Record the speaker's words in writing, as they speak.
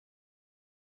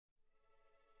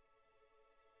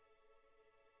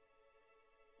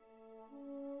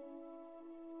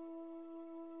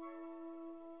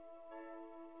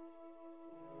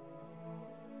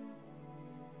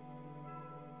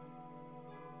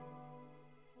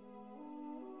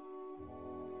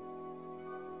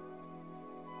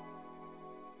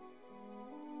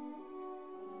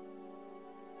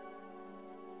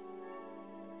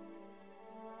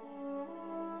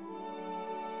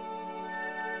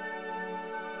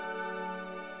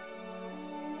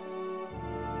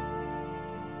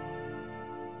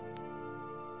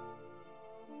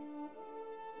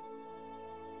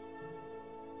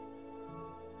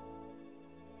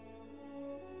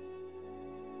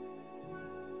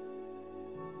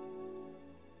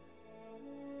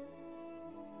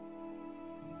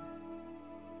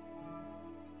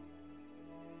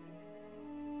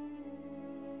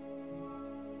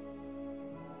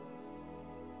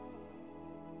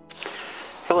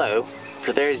Hello.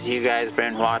 For those of you guys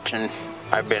been watching,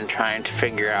 I've been trying to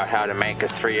figure out how to make a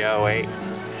 308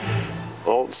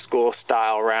 old school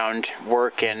style round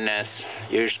work in this,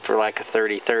 used for like a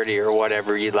 30-30 or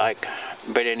whatever you like.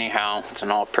 But anyhow, it's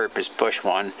an all-purpose bush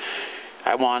one.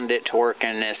 I wanted it to work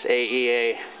in this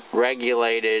AEA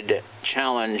regulated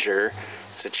Challenger.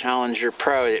 It's a Challenger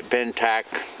PRO that Bintech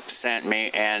sent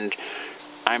me, and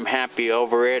I'm happy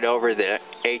over it, over the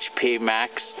HP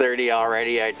Max 30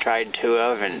 already. I tried 2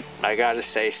 of, and I gotta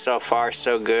say, so far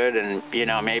so good. And you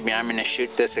know, maybe I'm gonna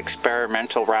shoot this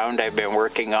experimental round I've been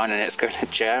working on, and it's gonna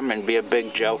jam and be a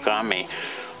big joke on me.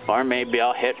 Or maybe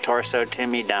I'll hit Torso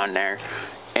Timmy down there.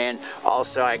 And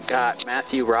also I got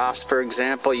Matthew Ross, for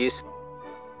example. You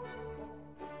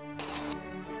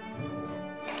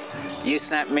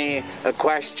sent me a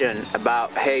question about,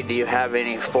 hey, do you have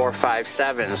any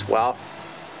 4.57s? Well,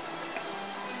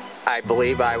 I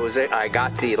believe I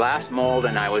got the last mold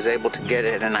and I was able to get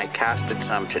it, and I casted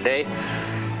some today.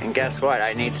 And guess what?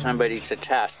 I need somebody to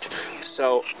test.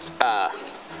 So I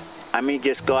may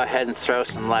just go ahead and throw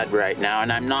some lead right now.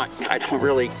 And I don't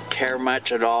really care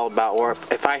much at all about where,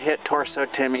 if I hit Torso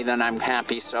Timmy, then I'm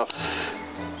happy. So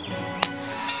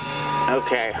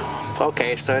okay,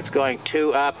 so it's going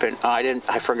 2 up, and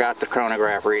I forgot the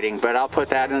chronograph reading, but I'll put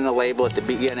that in the label at the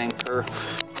beginning for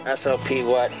SLP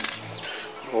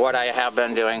what I have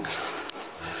been doing.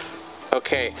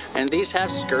 Okay, and these have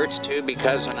skirts too,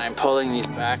 because when I'm pulling these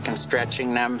back and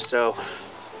stretching them, so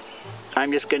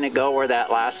I'm just gonna go where that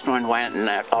last one went, and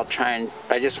I'll try and,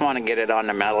 I just want to get it on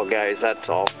the metal, guys, that's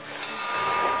all.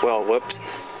 Well, whoops.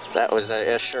 That was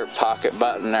a shirt pocket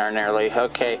button there nearly.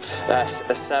 Okay, that's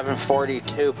a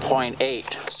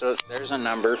 742.8. So there's a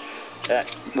number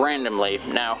randomly.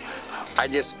 Now,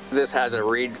 this has a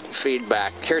read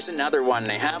feedback. Here's another one.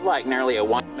 They have like nearly a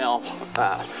 1 mil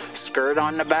skirt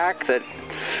on the back that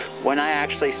when I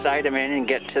actually sight them in and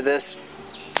get to this,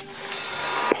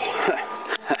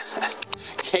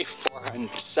 okay,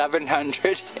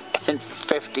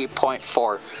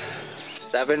 750.4.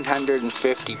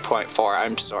 750.4.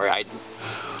 I'm sorry.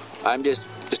 I'm just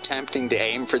attempting to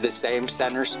aim for the same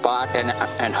center spot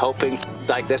and hoping,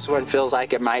 like, this one feels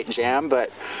like it might jam,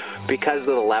 but because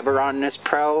of the lever on this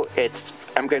Pro,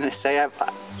 I'm gonna say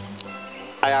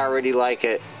I already like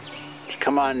it.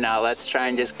 Come on now, let's try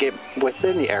and just get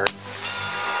within the air.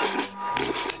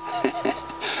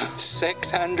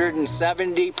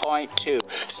 670.2.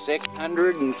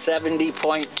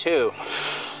 670.2.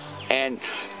 And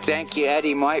thank you,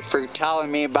 Eddie White, for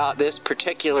telling me about this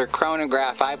particular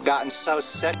chronograph. I've gotten so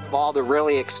sick of all the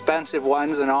really expensive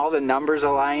ones and all the numbers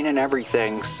align and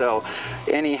everything. So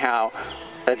anyhow,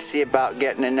 let's see about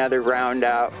getting another round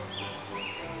out.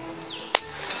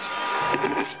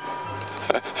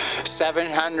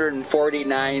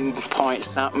 749 point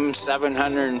something,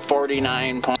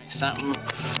 749 point something.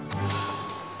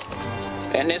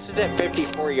 And this is at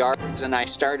 54 yards, and I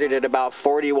started at about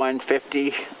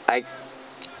 41.50.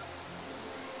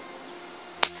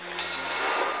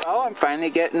 I'm finally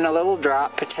getting a little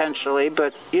drop potentially,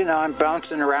 but you know, I'm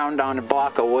bouncing around on a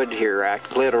block of wood here,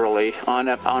 literally on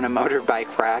a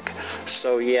motorbike rack.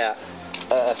 So yeah,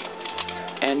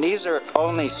 and these are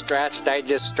only stretched. I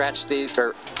just stretched these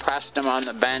or pressed them on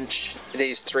the bench.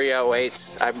 These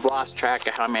 308s. I've lost track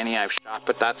of how many I've shot,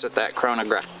 but that's what that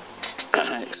chronograph.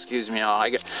 Excuse me,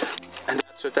 and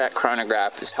that's what that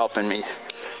chronograph is helping me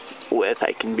with.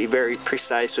 I can be very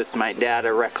precise with my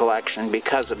data recollection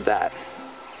because of that.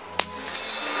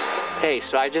 Hey,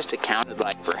 so I just accounted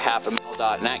like for half a mil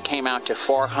dot, and that came out to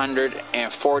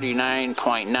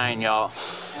 449.9, y'all.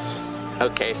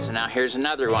 Okay, so now here's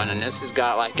another one, and this has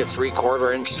got like a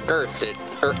 3/4 inch skirt,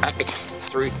 or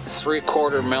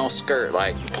 3/4 mil skirt,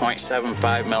 like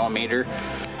 0.75 millimeter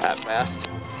at best.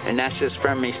 And that's just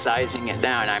from me sizing it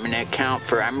down. I'm going to account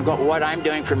for what I'm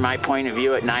doing from my point of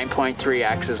view at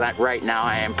 9.3x is that right now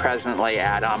I am presently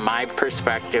at, on my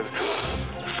perspective,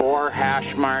 4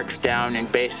 hash marks down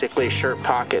and basically shirt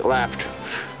pocket left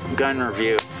gun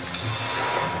review.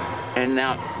 And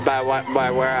now by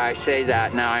where I say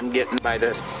that, now I'm getting by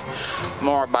this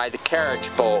more by the carriage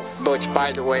bolt, which,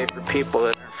 by the way, for people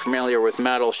that are familiar with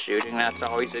metal shooting, that's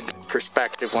always a good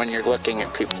perspective when you're looking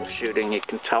at people shooting. You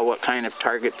can tell what kind of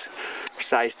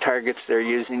size targets they're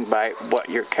using by what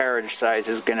your carriage size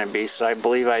is going to be. So I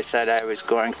believe I said I was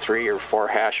going 3 or 4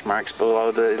 hash marks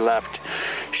below the left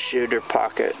shooter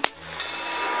pocket.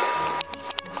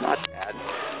 Not bad.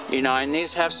 You know, and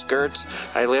these have skirts.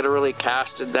 I literally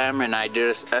casted them, and I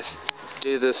just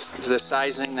do the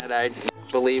sizing that I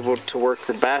believe would to work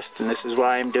the best, and this is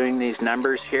why I'm doing these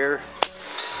numbers here,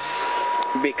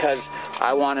 because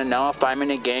I want to know if I'm going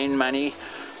to gain money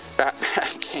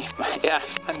yeah,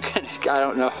 I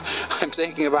don't know. I'm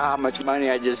thinking about how much money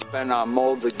I just spent on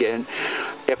molds again.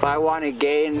 If I want to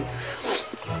gain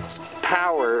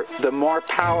power, the more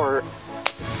power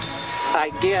I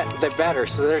get, the better.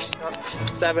 So there's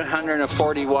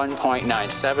 741.9,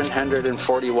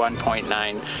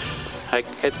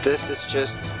 741.9. This is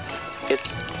just,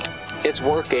 it's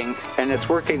working, and it's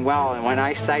working well. And when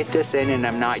I sight this in and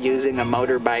I'm not using a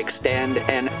motorbike stand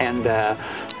and a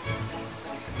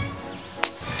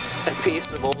piece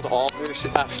of old alders,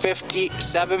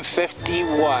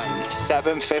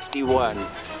 751.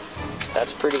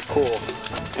 That's pretty cool.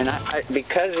 And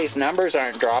because these numbers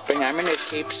aren't dropping, I'm gonna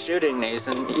keep shooting these.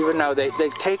 And even though they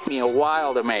take me a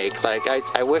while to make, like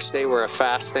I wish they were a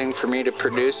fast thing for me to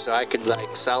produce so I could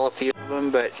like sell a few of them,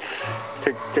 but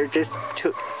they're just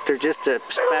a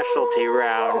specialty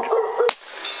round.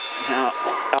 Now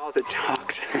all the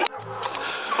dogs.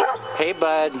 Hey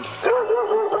bud.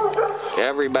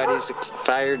 Everybody's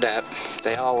fired up.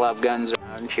 They all love guns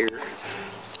around here.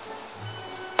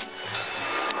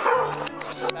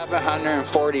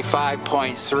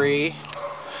 745.3.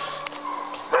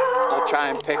 I'll try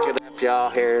and pick it up,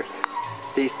 y'all, here.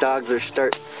 These dogs are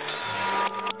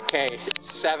okay,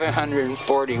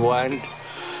 741.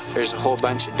 There's a whole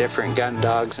bunch of different gun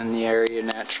dogs in the area,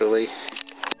 naturally.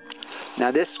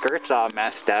 Now this skirt's all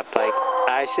messed up. Like,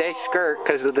 I say skirt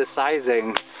because of the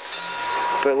sizing.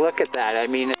 But look at that. I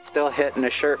mean, it's still hitting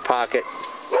the shirt pocket.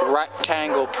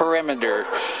 Rectangle perimeter.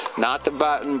 Not the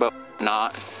button, but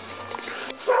not.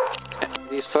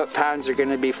 These foot-pounds are going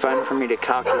to be fun for me to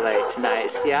calculate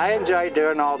tonight. See, I enjoy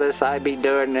doing all this. I'd be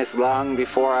doing this long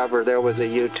before ever there was a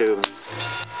YouTube.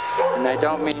 And I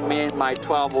don't mean me and my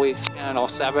 12-week channel,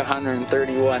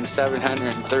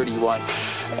 731.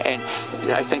 And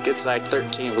I think it's like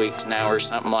 13 weeks now or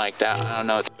something like that. I don't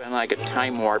know. It's been like a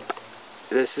time warp.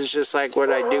 This is just like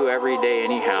what I do every day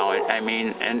anyhow. I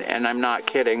mean, and I'm not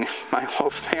kidding. My whole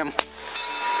family,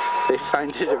 they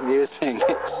find it amusing.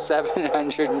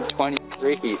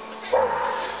 723.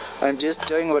 I'm just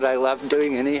doing what I love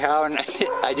doing anyhow, and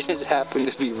I just happen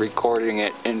to be recording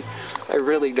it, and I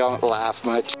really don't laugh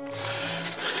much.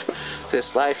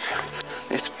 This life,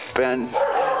 it's been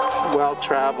well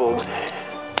traveled.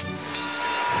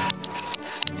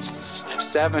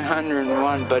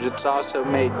 701, but it's also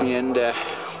made me into,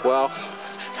 well,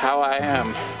 how I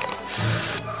am.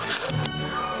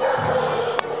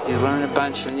 You learn a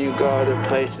bunch when you go other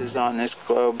places on this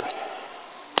globe.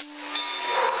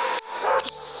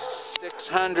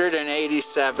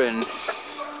 687.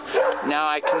 Now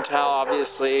I can tell,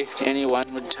 obviously, anyone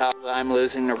would tell that I'm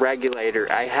losing the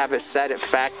regulator. I have it set at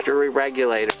factory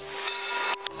regulator.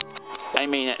 I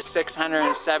mean, at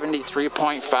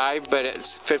 673.5, but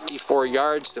it's 54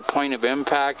 yards. The point of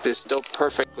impact is still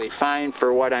perfectly fine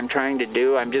for what I'm trying to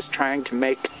do. I'm just trying to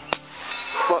make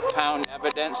foot-pound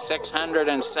evidence.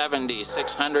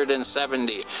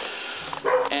 670.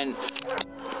 And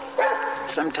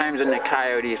sometimes when the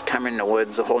coyotes come in the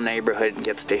woods, the whole neighborhood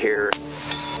gets to hear.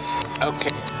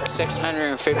 Okay,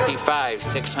 655.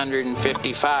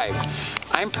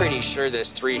 I'm pretty sure this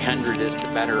 300 is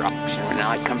the better option. When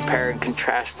I compare and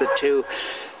contrast the two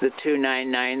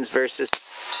 99s versus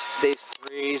these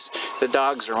 3s, the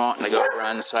dogs are wanting to go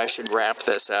run, so I should wrap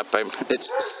this up.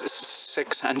 It's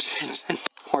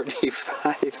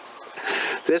 645.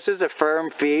 This is a firm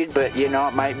feed, but you know,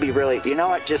 it might be really, you know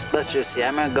what, let's just see.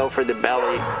 I'm gonna go for the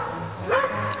belly.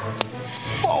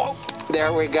 Oh,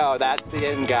 there we go. That's the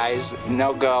end, guys.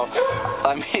 No go.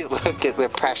 Let me look at the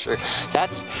pressure.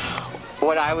 That's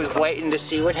what I was waiting to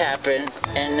see what happened,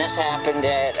 and this happened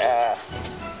at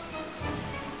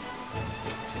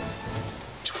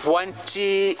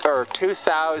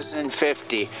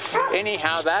 2050.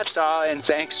 Anyhow, that's all, and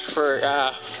thanks for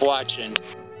watching.